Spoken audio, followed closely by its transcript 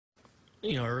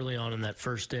early on in that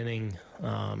first inning,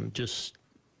 just,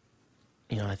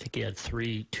 I think he had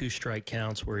two-strike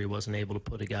counts where he wasn't able to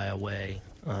put a guy away.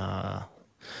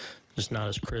 Just not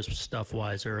as crisp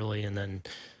stuff-wise early, and then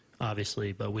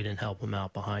obviously, but we didn't help him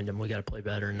out behind him. We got to play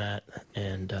better than that,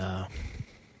 and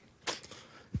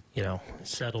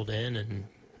settled in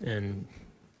and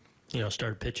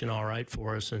started pitching all right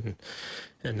for us, and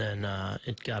then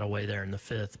it got away there in the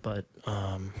fifth, but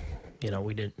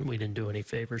we didn't do any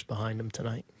favors behind him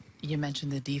tonight. You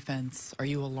mentioned the defense. Are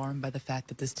you alarmed by the fact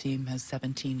that this team has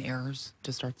 17 errors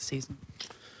to start the season?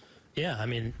 Yeah, I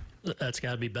mean, that's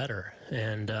got to be better.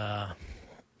 And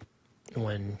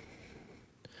when,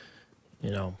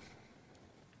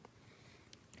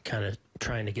 kind of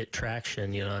trying to get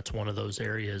traction, that's one of those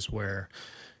areas where,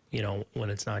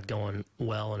 when it's not going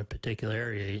well in a particular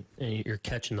area and you're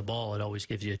catching the ball, it always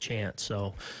gives you a chance.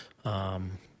 So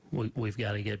we've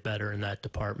got to get better in that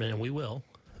department, and we will.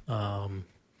 And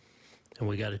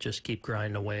we got to just keep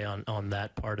grinding away on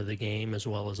that part of the game, as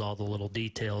well as all the little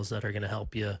details that are going to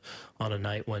help you on a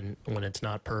night when it's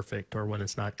not perfect, or when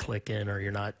it's not clicking, or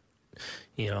you're not,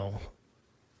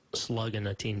 slugging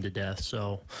a team to death.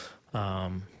 So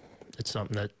it's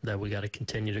something that we got to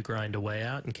continue to grind away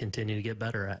at and continue to get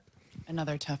better at.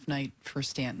 Another tough night for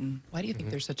Stanton. Why do you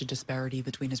think there's such a disparity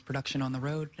between his production on the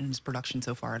road and his production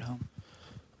so far at home?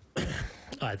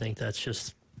 I think that's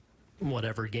just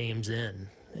whatever game's in.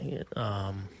 That's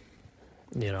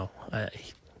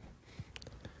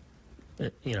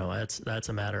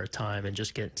a matter of time and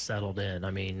just getting settled in.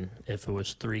 I mean, if it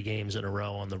was 3 games in a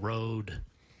row on the road,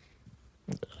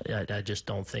 I just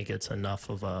don't think it's enough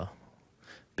of a,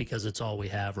 because it's all we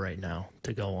have right now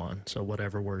to go on. So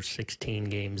whatever, we're 16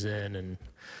 games in,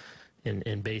 and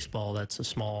in baseball, that's a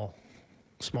small,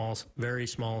 very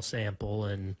small sample,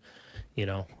 and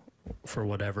for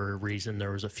whatever reason,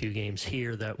 there was a few games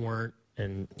here that weren't,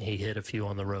 and he hit a few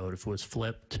on the road. If it was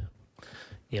flipped,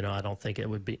 I don't think it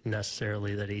would be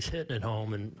necessarily that he's hitting it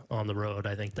home and on the road.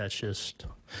 I think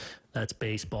that's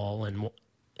baseball, and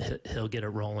he'll get it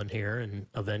rolling here, and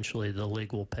eventually the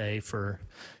league will pay for,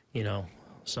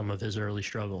 some of his early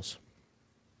struggles.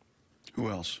 Who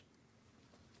else?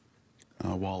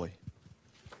 Wally.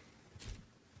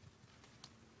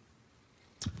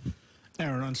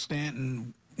 Aaron, on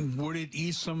Stanton, would it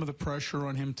ease some of the pressure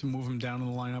on him to move him down in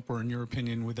the lineup, or in your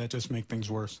opinion, would that just make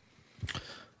things worse?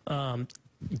 I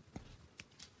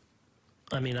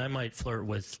mean, I might flirt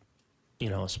with,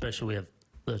 especially we have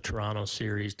the Toronto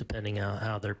series, depending on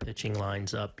how their pitching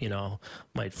lines up,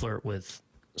 might flirt with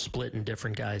splitting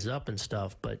different guys up and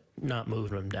stuff, but not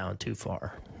moving him down too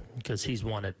far, because he's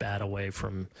one at bat away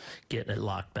from getting it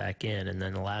locked back in, and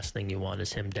then the last thing you want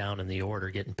is him down in the order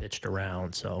getting pitched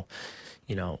around. So,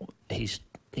 he's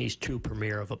too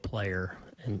premier of a player,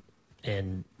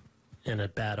 and a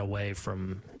bat away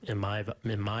from, in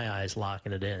my eyes,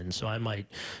 locking it in. So I might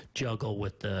juggle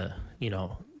with the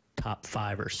top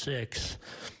 5 or 6,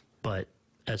 but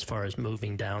as far as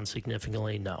moving down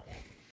significantly, no.